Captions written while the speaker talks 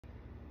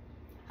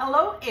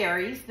Hello,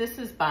 Aries. This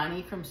is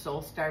Bonnie from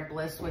Soul Star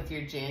Bliss with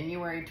your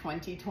January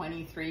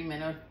 2023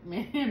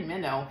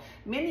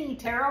 mini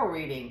tarot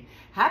reading.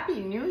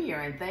 Happy New Year,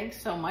 and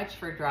thanks so much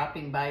for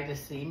dropping by to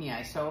see me.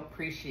 I so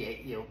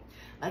appreciate you.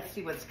 Let's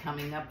see what's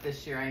coming up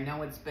this year. I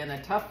know it's been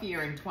a tough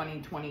year in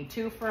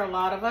 2022 for a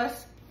lot of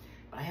us,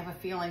 but I have a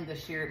feeling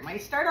this year, it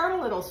might start out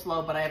a little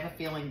slow, but I have a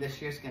feeling this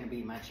year's going to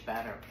be much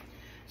better.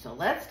 So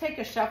let's take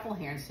a shuffle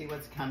here and see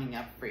what's coming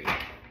up for you.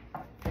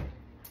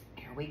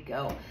 Here we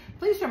go.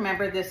 Please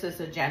remember this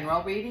is a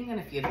general reading, and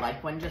if you'd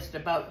like one just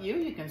about you,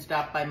 you can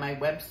stop by my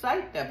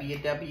website,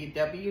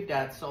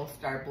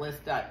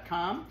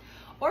 www.soulstarbliss.com,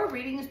 or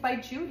Readings by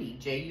Judy,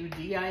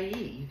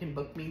 J-U-D-I-E. You can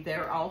book me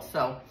there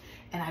also,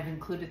 and I've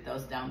included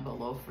those down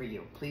below for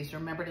you. Please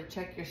remember to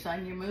check your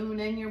sun, your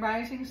moon, and your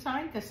rising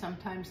sign, because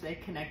sometimes they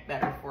connect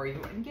better for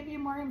you and give you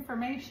more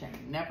information.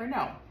 You never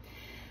know.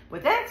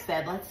 With that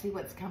said, let's see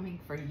what's coming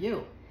for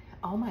you.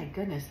 Oh my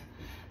goodness.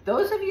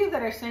 Those of you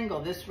that are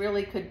single, this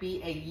really could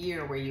be a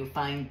year where you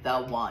find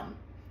the one,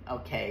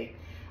 okay?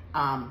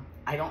 I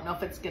don't know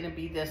if it's going to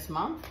be this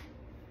month,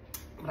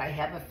 but I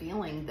have a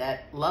feeling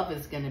that love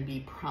is going to be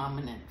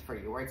prominent for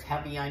you, or it's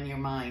heavy on your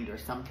mind, or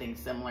something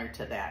similar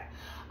to that.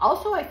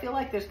 Also, I feel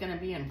like there's going to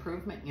be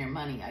improvement in your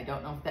money. I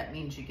don't know if that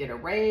means you get a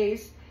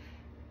raise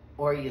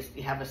or you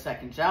have a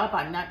second job.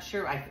 I'm not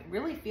sure. I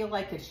really feel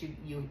like it's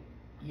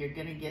you're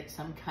going to get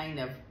some kind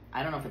of,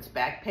 I don't know if it's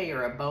back pay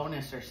or a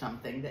bonus or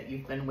something that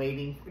you've been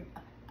waiting for,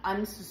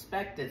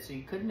 unsuspected, so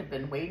you couldn't have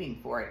been waiting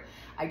for it.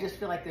 I just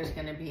feel like there's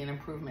going to be an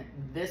improvement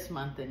this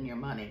month in your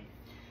money,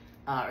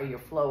 or your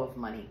flow of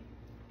money.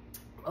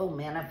 Oh,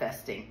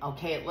 manifesting.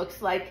 Okay, it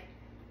looks like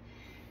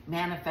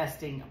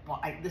manifesting.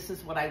 Well, this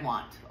is what I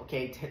want.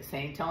 Okay,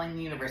 telling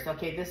the universe,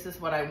 okay, this is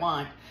what I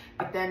want,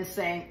 but then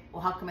saying,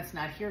 well, how come it's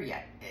not here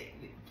yet?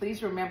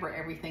 Please remember,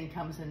 everything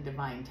comes in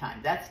divine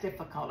time. That's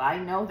difficult. I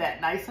know that,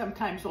 and I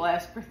sometimes will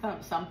ask for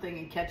something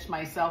and catch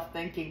myself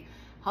thinking,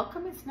 how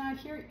come it's not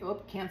here?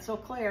 Oh, cancel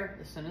clear.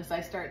 As soon as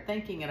I start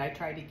thinking it, I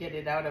try to get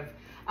it out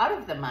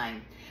of the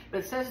mind.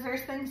 But it says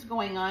there's things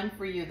going on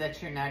for you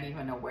that you're not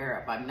even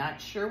aware of. I'm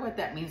not sure what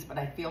that means, but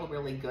I feel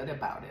really good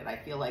about it. I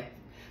feel like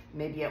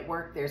maybe at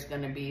work there's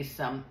going to be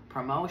some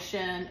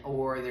promotion,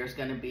 or there's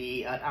going to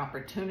be an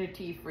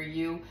opportunity for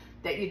you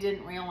that you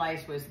didn't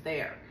realize was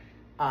there.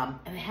 And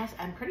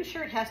I'm pretty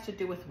sure it has to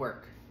do with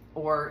work,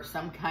 or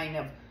some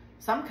kind,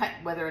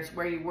 whether it's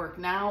where you work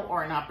now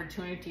or an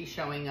opportunity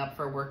showing up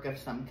for work of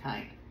some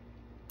kind.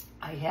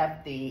 I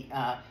have the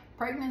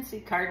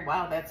pregnancy card.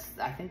 Wow, that's,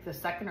 I think, the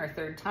second or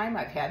third time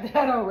I've had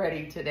that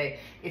already today.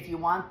 If you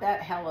want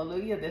that,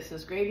 hallelujah, this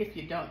is great. If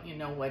you don't, you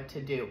know what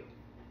to do.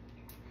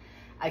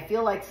 I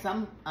feel like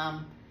some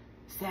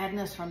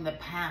sadness from the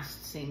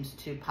past seems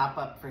to pop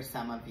up for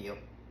some of you.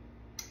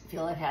 I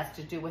feel it has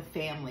to do with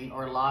family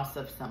or loss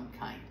of some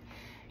kind.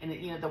 And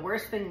you know, the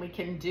worst thing we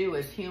can do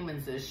as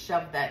humans is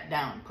shove that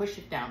down, push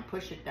it down,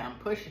 push it down,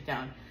 push it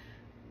down,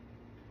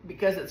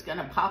 because it's going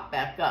to pop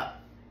back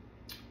up.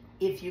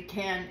 If you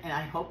can, and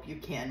I hope you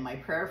can, my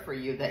prayer for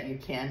you that you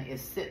can is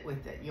sit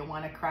with it. You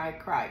want to cry,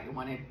 cry. You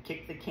want to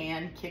kick the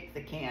can, kick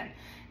the can.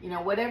 You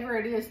know, whatever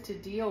it is to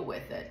deal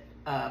with it.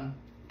 And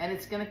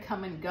it's going to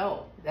come and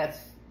go.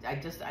 I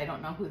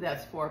don't know who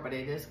that's for, but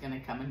it is going to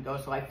come and go.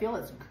 So I feel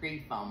it's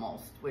grief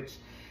almost, which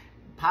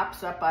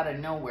pops up out of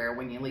nowhere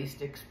when you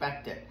least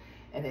expect it.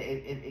 And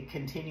it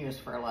continues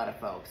for a lot of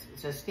folks.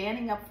 So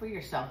standing up for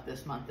yourself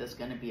this month is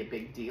going to be a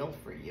big deal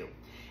for you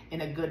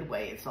in a good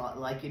way. It's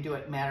like you do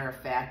it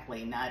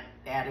matter-of-factly, not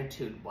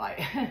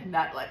attitude-wise.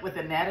 Not like with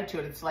an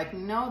attitude. It's like,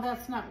 no,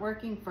 that's not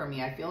working for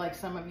me. I feel like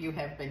some of you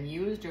have been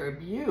used or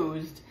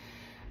abused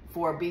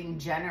for being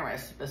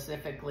generous,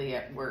 specifically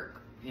at work.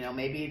 You know,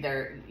 maybe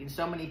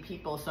so many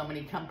people, so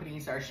many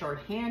companies are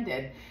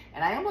shorthanded,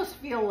 and I almost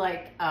feel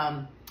like,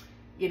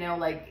 you know,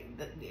 like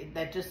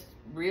that just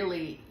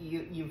really,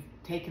 you've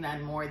taken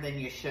on more than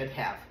you should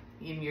have.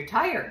 And you're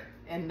tired,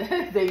 and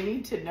they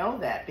need to know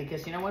that,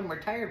 because, you know, when we're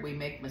tired, we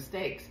make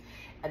mistakes.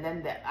 And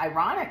then,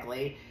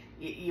 ironically,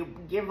 you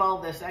give all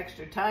this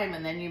extra time,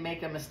 and then you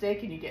make a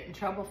mistake and you get in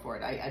trouble for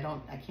it.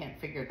 I can't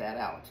figure that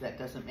out. That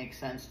doesn't make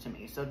sense to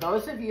me. So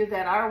those of you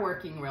that are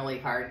working really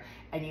hard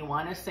and you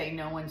want to say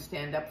no and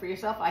stand up for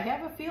yourself, I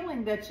have a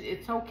feeling that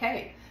it's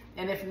okay.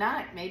 And if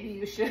not, maybe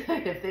you should.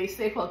 If they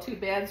say, well, too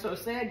bad, so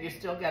sad, you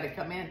still got to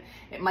come in.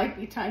 It might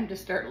be time to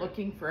start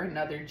looking for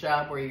another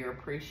job where you're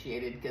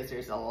appreciated, because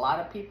there's a lot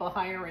of people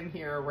hiring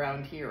here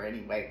around here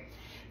anyway.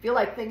 Feel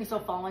like things will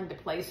fall into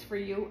place for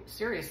you.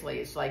 Seriously,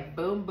 it's like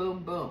boom,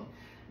 boom, boom.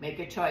 Make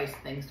a choice,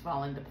 things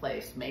fall into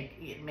place.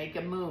 Make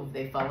a move,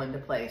 they fall into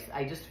place.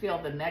 I just feel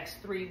the next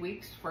 3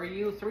 weeks for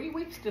you, 3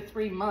 weeks to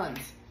 3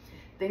 months,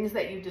 things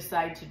that you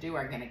decide to do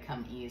are going to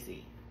come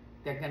easy.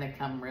 They're going to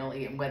come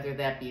really, and whether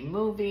that be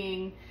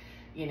moving,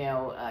 you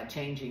know,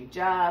 changing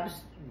jobs,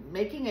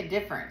 making a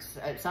difference,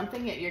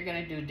 something that you're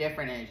going to do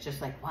different, and it's just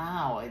like,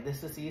 wow,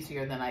 this is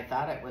easier than I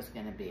thought it was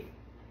going to be.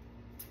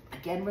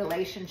 Again,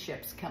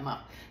 relationships come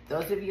up.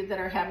 Those of you that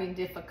are having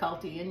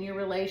difficulty in your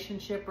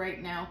relationship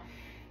right now,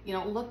 you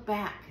know, look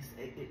back.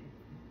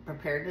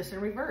 preparedness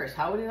in reverse.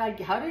 How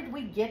did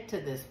we get to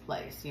this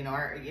place?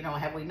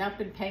 Have we not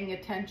been paying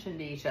attention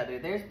to each other?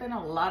 There's been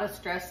a lot of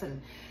stress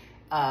and,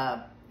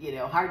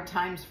 hard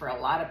times for a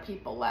lot of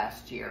people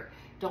last year.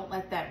 Don't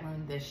let that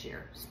ruin this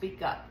year.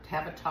 Speak up,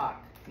 have a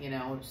talk,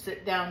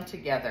 sit down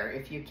together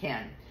if you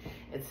can.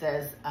 It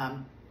says,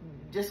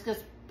 just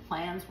because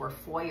plans were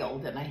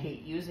foiled, and I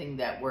hate using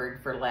that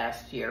word for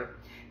last year,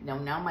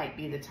 now might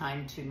be the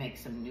time to make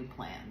some new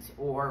plans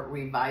or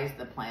revise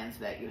the plans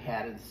that you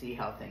had and see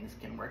how things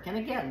can work. And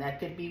again, that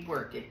could be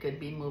work, it could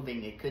be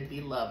moving, it could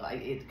be love,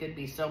 it could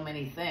be so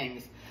many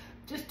things.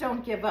 Just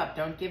don't give up.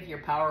 Don't give your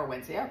power away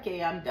and say,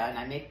 okay, I'm done.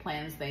 I make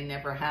plans, they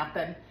never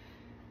happen.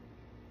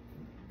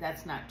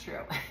 That's not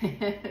true.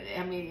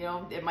 I mean,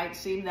 it might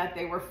seem that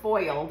they were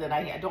foiled, and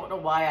I don't know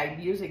why I'm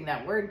using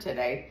that word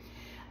today.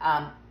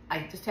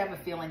 I just have a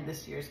feeling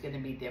this year is going to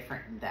be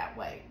different in that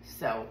way.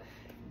 So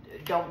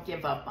don't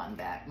give up on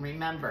that.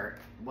 Remember,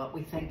 what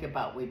we think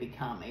about, we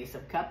become. Ace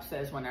of Cups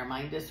says, when our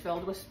mind is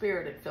filled with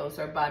spirit, it fills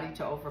our body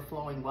to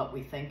overflowing. What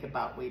we think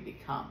about, we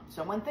become.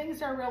 So when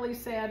things are really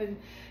sad and,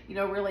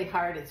 really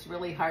hard, it's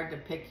really hard to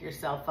pick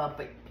yourself up,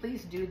 but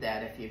please do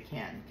that if you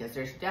can, because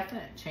there's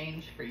definite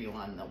change for you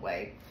on the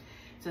way.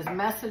 It says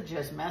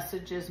messages,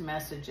 messages,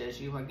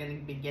 messages. You are going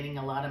to be getting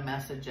a lot of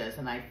messages,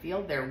 and I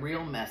feel they're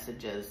real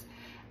messages.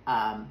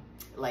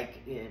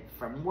 Like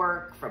from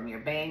work, from your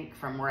bank,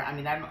 from where, I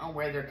don't know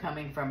where they're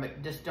coming from,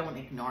 but just don't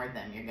ignore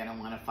them. You're going to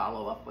want to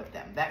follow up with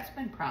them. That's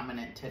been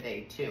prominent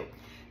today too.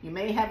 You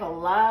may have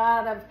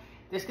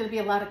there's going to be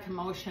a lot of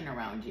commotion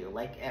around you,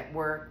 like at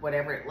work,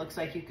 whatever. It looks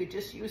like you could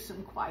just use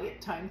some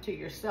quiet time to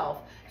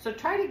yourself. So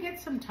try to get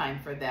some time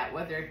for that,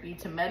 whether it be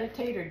to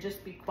meditate or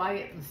just be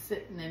quiet and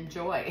sit and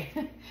enjoy.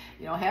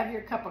 Have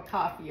your cup of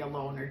coffee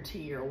alone or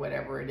tea or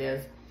whatever it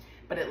is.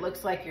 But it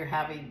looks like you're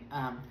having,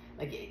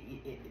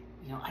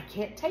 I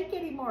can't take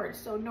anymore. It's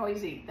so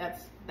noisy.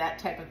 That's that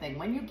type of thing.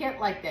 When you get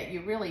like that,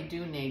 you really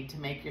do need to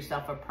make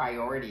yourself a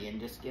priority and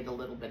just get a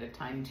little bit of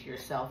time to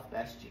yourself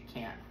best you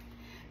can.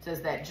 It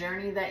says that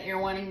journey that you're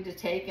wanting to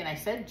take, and I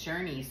said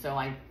journey, so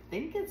I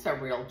think it's a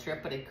real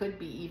trip, but it could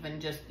be even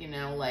just,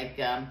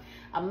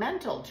 a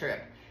mental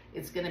trip.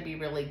 It's going to be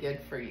really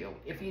good for you.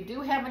 If you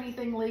do have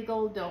anything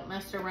legal, don't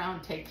mess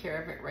around. Take care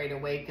of it right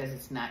away, because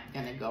it's not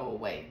going to go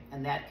away.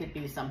 And that could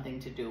be something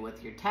to do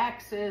with your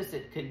taxes.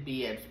 It could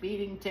be a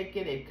speeding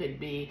ticket. It could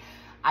be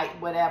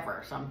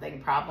whatever,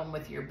 problem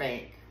with your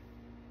bank.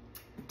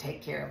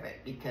 Take care of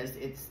it, because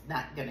it's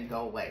not going to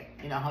go away.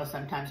 You know how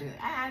sometimes you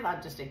think,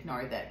 I'll just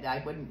ignore that.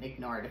 I wouldn't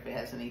ignore it if it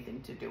has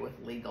anything to do with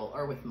legal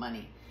or with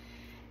money.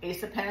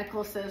 Ace of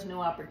Pentacles says new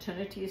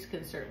opportunities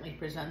can certainly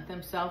present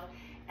themselves.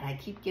 And I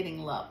keep getting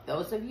love.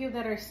 Those of you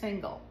that are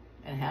single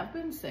and have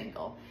been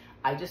single,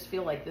 I just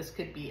feel like this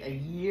could be a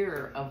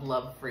year of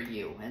love for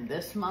you. And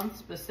this month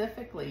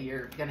specifically,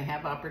 you're going to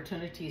have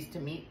opportunities to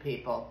meet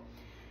people.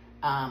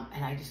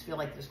 And I just feel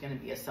like there's going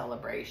to be a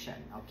celebration,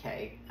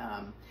 okay?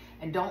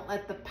 And don't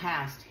let the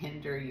past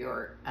hinder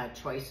your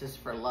choices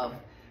for love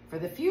for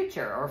the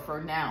future or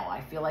for now.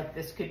 I feel like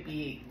this could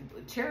be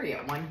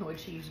Chariot, one who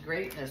achieves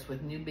greatness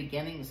with new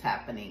beginnings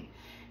happening.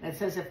 And it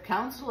says, if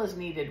counsel is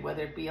needed,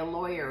 whether it be a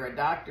lawyer, a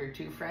doctor,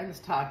 two friends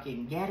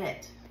talking, get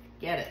it.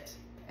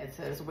 It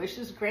says,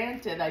 wishes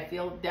granted. I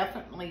feel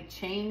definitely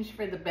change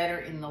for the better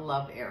in the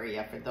love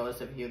area for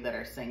those of you that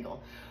are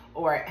single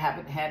or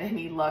haven't had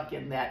any luck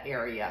in that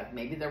area.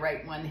 Maybe the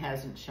right one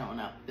hasn't shown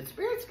up. But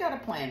Spirit's got a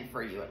plan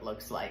for you, it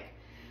looks like.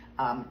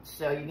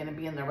 So you're going to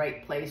be in the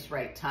right place,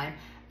 right time.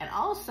 And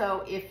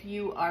also, if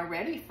you are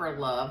ready for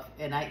love,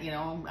 and I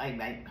don't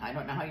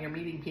know how you're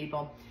meeting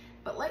people,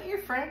 but let your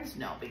friends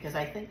know, because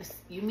I think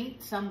you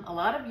meet a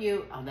lot of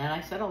you, and then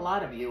I said a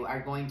lot of you are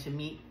going to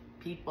meet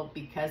people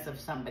because of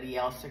somebody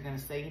else. They're going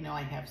to say,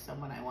 I have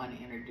someone I want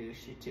to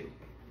introduce you to.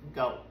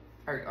 Go,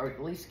 or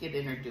at least get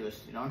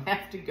introduced. You don't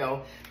have to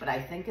go, but I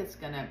think it's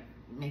going to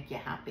make you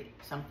happy,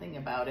 something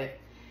about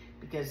it,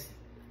 because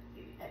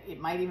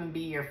it might even be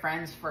your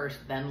friends first,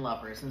 then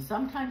lovers. And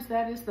sometimes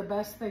that is the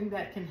best thing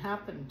that can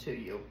happen to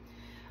you.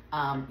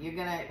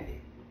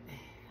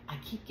 I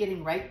keep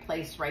getting right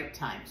place, right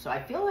time. So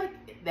I feel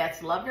like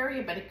that's love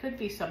area, but it could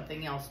be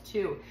something else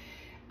too.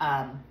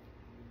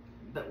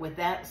 But with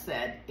that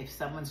said, if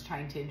someone's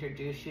trying to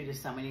introduce you to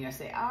someone, you're going to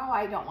say,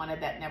 I don't want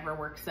it, that never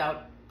works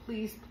out.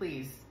 Please,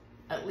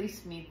 at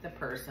least meet the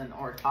person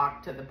or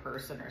talk to the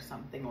person or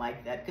something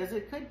like that, because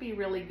it could be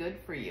really good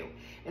for you.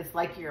 It's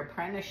like your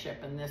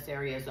apprenticeship in this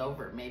area is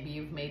over. Maybe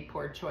you've made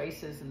poor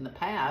choices in the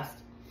past,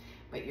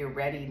 but you're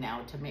ready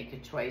now to make a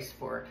choice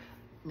for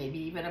maybe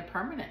even a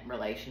permanent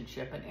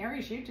relationship. And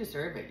Aries, you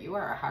deserve it. You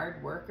are a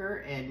hard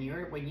worker, and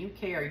when you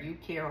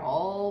care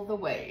all the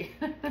way.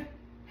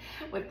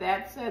 With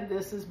that said,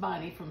 this is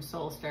Bonnie from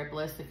Soul Star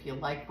Bliss. If you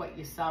like what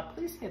you saw,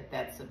 please hit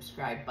that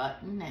subscribe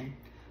button, and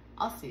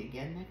I'll see you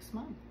again next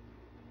month.